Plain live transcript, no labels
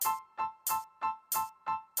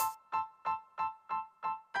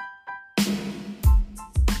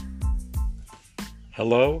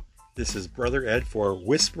Hello, this is Brother Ed for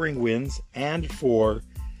Whispering Winds and for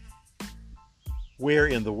Where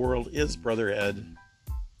in the World is Brother Ed?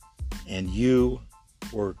 And you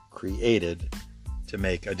were created to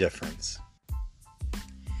make a difference.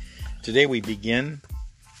 Today we begin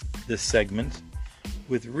this segment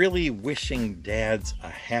with really wishing dads a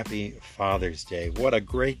happy Father's Day. What a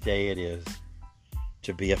great day it is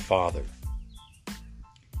to be a father.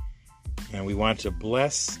 And we want to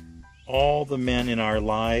bless all the men in our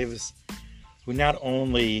lives who not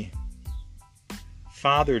only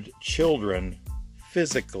fathered children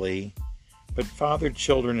physically, but fathered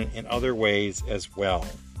children in other ways as well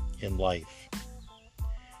in life.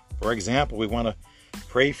 For example, we want to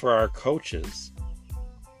pray for our coaches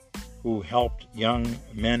who helped young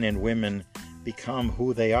men and women become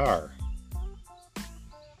who they are,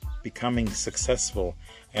 becoming successful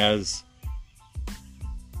as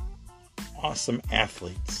awesome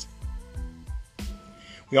athletes.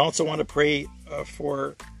 We also want to pray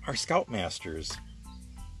for our scoutmasters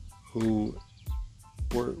who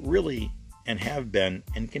were really and have been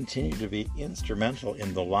and continue to be instrumental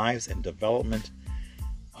in the lives and development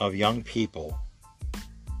of young people.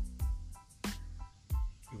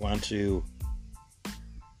 We want to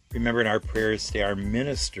remember in our prayers today our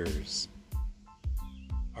ministers,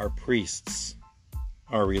 our priests,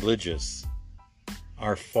 our religious,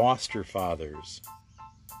 our foster fathers,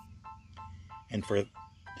 and for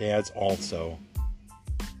dads also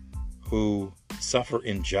who suffer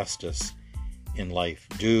injustice in life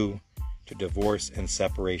due to divorce and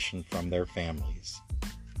separation from their families.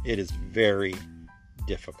 It is very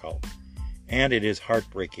difficult, and it is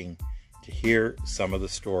heartbreaking to hear some of the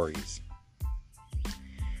stories.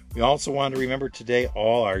 We also want to remember today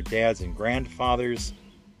all our dads and grandfathers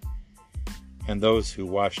and those who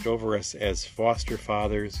watched over us as foster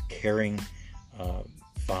fathers, caring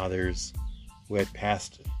fathers who had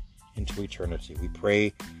passed into eternity. We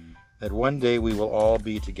pray that one day we will all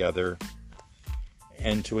be together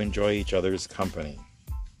and to enjoy each other's company.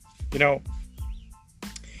 You know,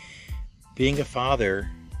 being a father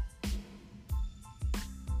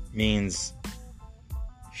means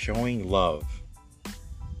showing love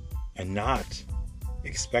and not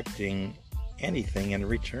expecting anything in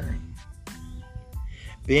return.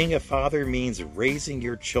 Being a father means raising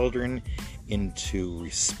your children into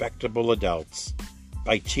respectable adults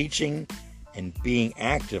by teaching and being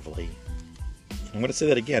actively, I'm going to say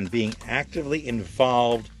that again, being actively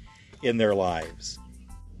involved in their lives.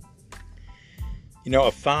 You know,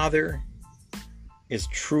 a father is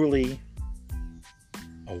truly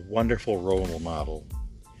a wonderful role model,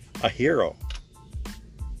 a hero.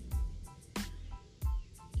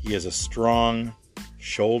 He is a strong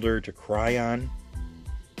shoulder to cry on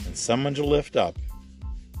and someone to lift up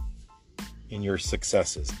in your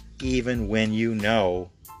successes, even when you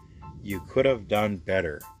know you could have done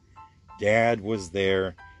better. Dad was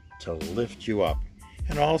there to lift you up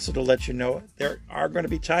and also to let you know there are going to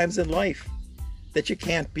be times in life that you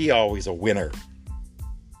can't be always a winner.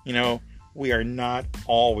 You know, we are not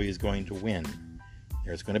always going to win.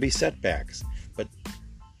 There's going to be setbacks, but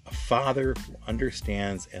a father who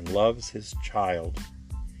understands and loves his child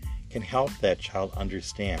can help that child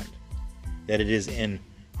understand that it is in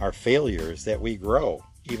our failures that we grow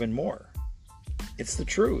even more. It's the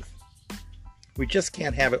truth. We just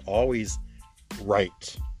can't have it always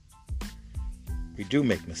right. We do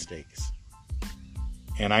make mistakes.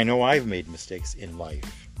 And I know I've made mistakes in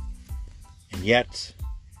life. And yet,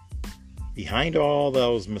 behind all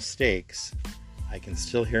those mistakes, I can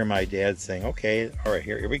still hear my dad saying, okay, all right,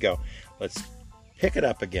 here we go. Let's pick it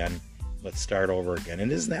up again. Let's start over again.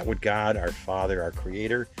 And isn't that what God, our Father, our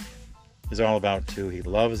Creator, is all about too? He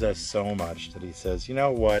loves us so much that he says, you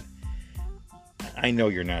know what? I know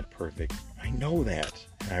you're not perfect. I know that.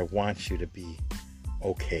 And I want you to be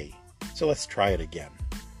okay. So let's try it again.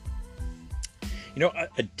 You know,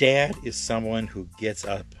 a dad is someone who gets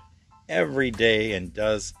up every day and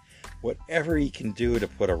does whatever he can do to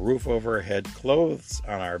put a roof over our head, clothes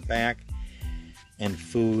on our back, and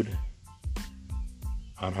food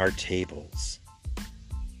on our tables.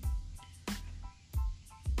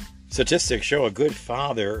 Statistics show a good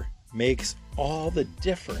father makes all the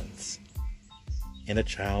difference in a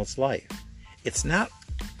child's life. It's not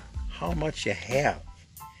how much you have,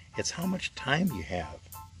 it's how much time you have,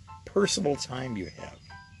 personal time you have.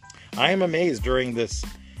 I am amazed during this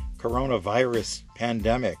coronavirus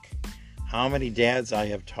pandemic how many dads I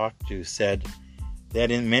have talked to said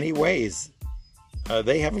that in many ways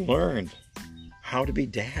they have learned how to be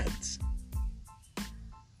dads,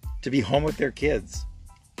 to be home with their kids,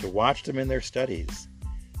 to watch them in their studies,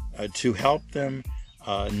 to help them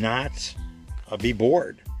not be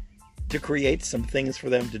bored, to create some things for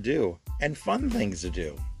them to do, and fun things to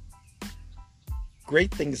do.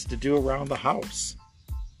 Great things to do around the house.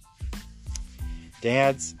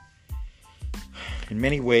 Dads, in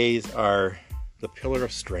many ways, are the pillar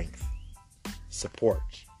of strength, support,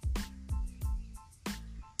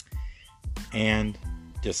 and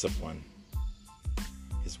discipline.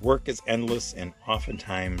 His work is endless and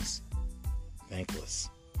oftentimes thankless.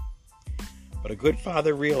 But a good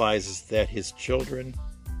father realizes that his children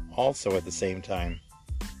also at the same time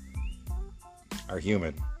are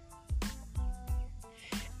human,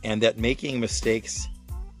 and that making mistakes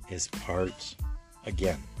is part,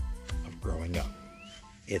 again, of growing up.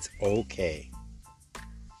 It's okay.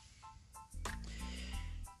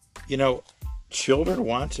 You know, children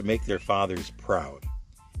want to make their fathers proud,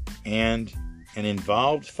 and an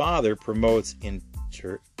involved father promotes an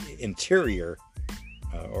inner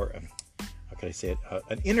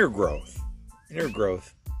growth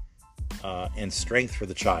and strength for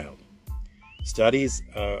the child. Studies,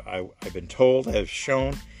 I've been told, have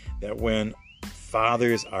shown that when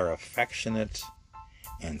fathers are affectionate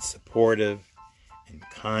and supportive and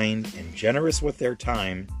kind and generous with their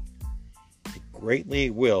time, it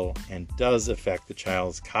greatly will and does affect the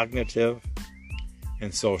child's cognitive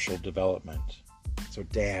and social development. So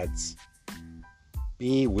dads,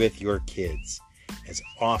 be with your kids as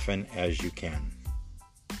often as you can.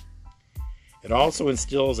 It also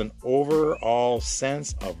instills an overall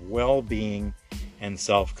sense of well-being and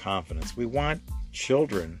self-confidence. We want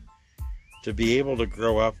children to be able to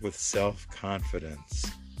grow up with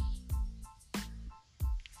self-confidence.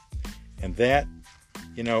 And that,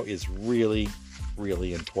 is really,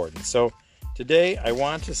 really important. So today I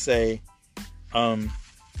want to say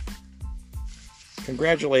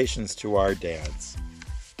congratulations to our dads.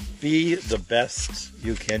 Be the best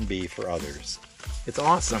you can be for others. It's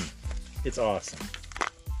awesome. It's awesome.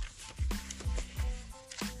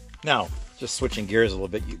 Now, just switching gears a little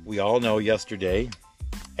bit, we all know yesterday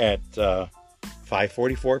at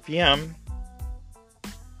 5:44 p.m.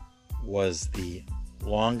 was the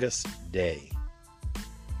longest day,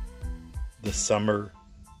 the summer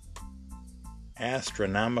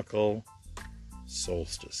astronomical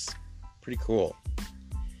solstice. Pretty cool.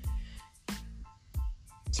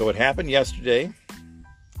 So it happened yesterday,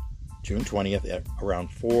 June 20th, at around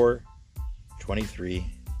 4:23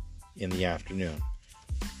 in the afternoon,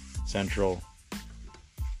 Central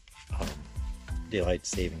Daylight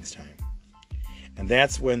Savings Time. And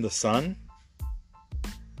that's when the sun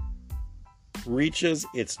reaches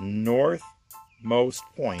its northmost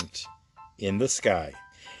point in the sky.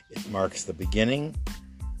 It marks the beginning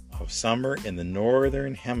of summer in the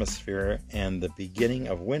northern hemisphere and the beginning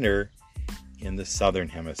of winter in the southern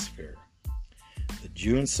hemisphere. The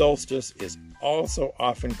June solstice is also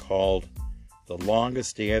often called the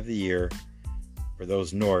longest day of the year for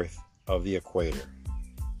those north of the equator.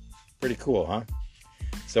 Pretty cool, huh?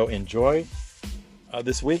 So enjoy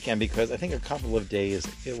this weekend, because I think a couple of days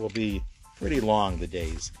it will be pretty long, the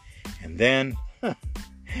days. And then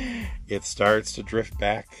it starts to drift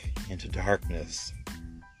back into darkness.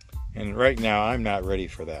 And right now I'm not ready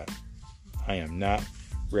for that. I am not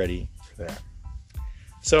ready for that.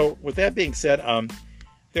 So with that being said,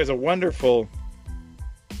 there's a wonderful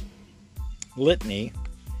litany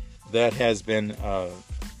that has been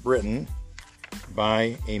written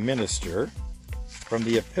by a minister from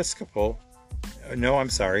the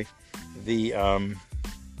the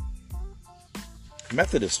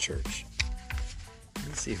Methodist Church. Let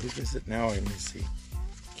me see, who is it now? Let me see.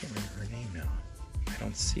 I can't remember her name now. I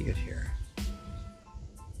don't see it here.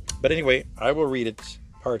 But anyway, I will read it,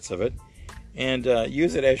 parts of it, and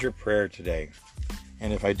use it as your prayer today.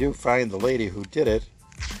 And if I do find the lady who did it,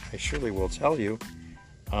 I surely will tell you.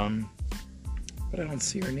 But I don't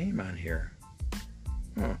see her name on here.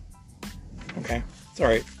 Oh, okay. It's all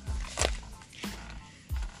right.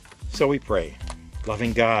 So we pray.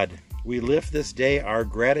 Loving God, we lift this day our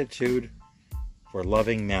gratitude for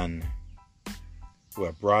loving men who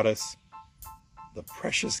have brought us the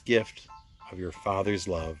precious gift of your Father's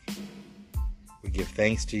love. We give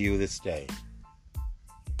thanks to you this day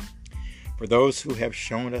for those who have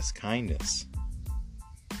shown us kindness,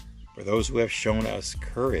 for those who have shown us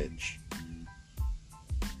courage,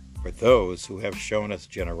 for those who have shown us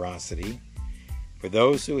generosity, for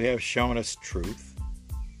those who have shown us truth,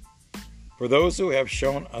 for those who have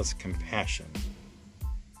shown us compassion,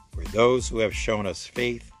 for those who have shown us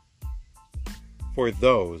faith, for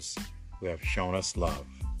those who have shown us love.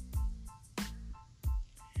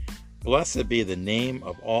 Blessed be the name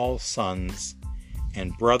of all sons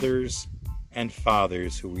and brothers and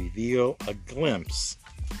fathers who reveal a glimpse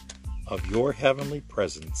of your heavenly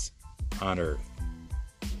presence on earth.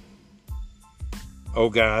 O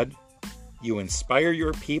God, you inspire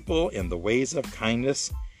your people in the ways of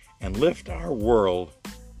kindness and lift our world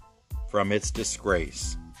from its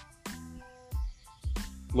disgrace.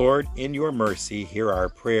 Lord, in your mercy, hear our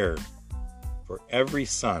prayer for every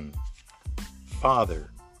son,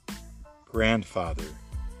 father, grandfather,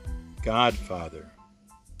 godfather,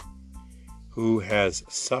 who has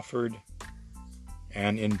suffered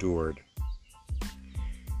and endured.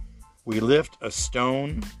 We lift a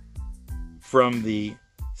stone from the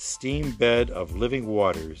steam bed of living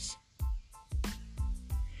waters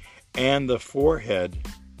and the forehead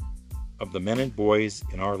of the men and boys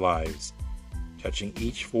in our lives, touching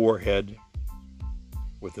each forehead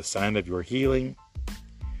with the sign of your healing,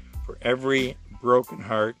 for every broken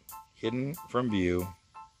heart hidden from view,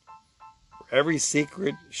 for every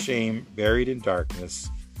secret shame buried in darkness,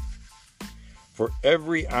 for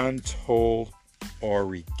every untold or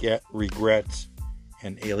regret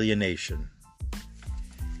and alienation.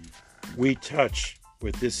 We touch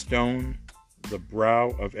with this stone the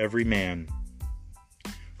brow of every man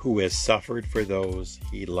who has suffered for those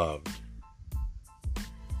he loved.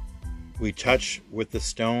 We touch with the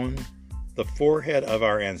stone the forehead of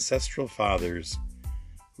our ancestral fathers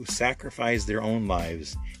who sacrificed their own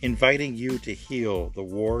lives, inviting you to heal the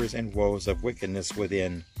wars and woes of wickedness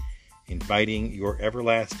within, inviting your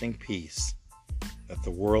everlasting peace, that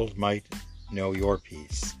the world might know your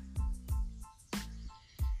peace.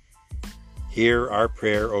 Hear our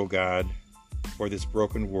prayer, O God, for this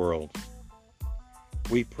broken world.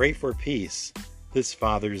 We pray for peace this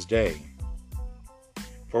Father's Day,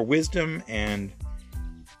 for wisdom and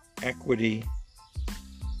equity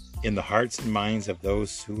in the hearts and minds of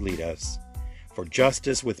those who lead us, for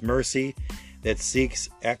justice with mercy that seeks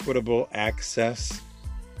equitable access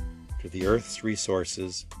to the earth's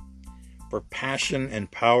resources, for passion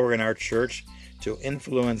and power in our church to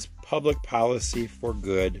influence public policy for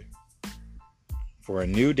good, for a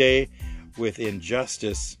new day with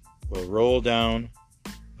injustice will roll down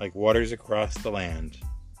like waters across the land,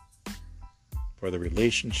 for the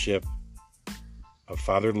relationship of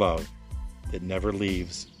Father love that never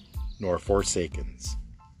leaves nor forsakens.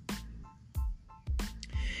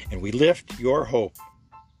 And we lift your hope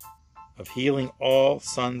of healing all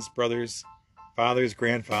sons, brothers, fathers,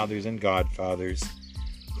 grandfathers, and godfathers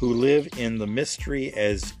who live in the mystery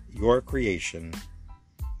as your creation,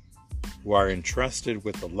 who are entrusted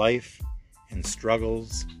with the life and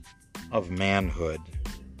struggles of manhood.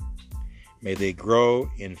 May they grow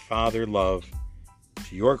in Father love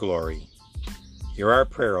to your glory. Hear our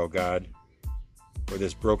prayer, O God, for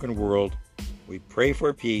this broken world. We pray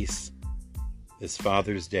for peace this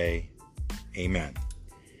Father's Day. Amen.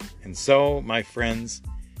 And so, my friends,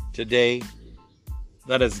 today,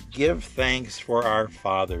 let us give thanks for our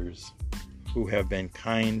fathers who have been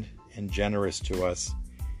kind and generous to us.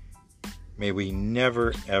 May we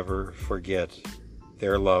never, ever forget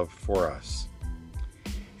their love for us.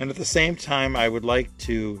 And at the same time, I would like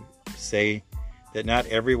to say that not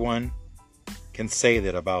everyone can say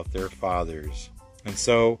that about their fathers. And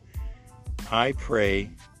so I pray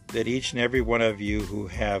that each and every one of you who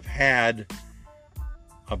have had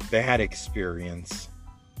a bad experience,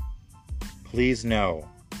 please know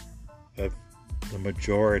that the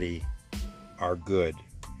majority are good.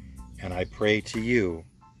 And I pray to you,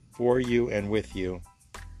 for you and with you,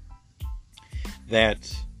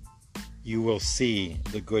 that you will see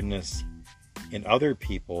the goodness in other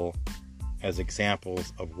people as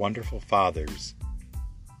examples of wonderful fathers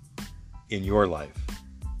in your life.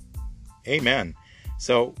 Amen.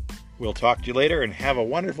 So we'll talk to you later and have a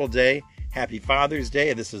wonderful day. Happy Father's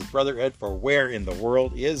Day. This is Brother Ed for Where in the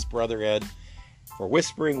World is Brother Ed for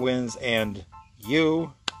Whispering Winds, and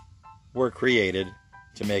you were created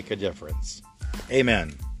to make a difference.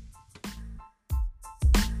 Amen.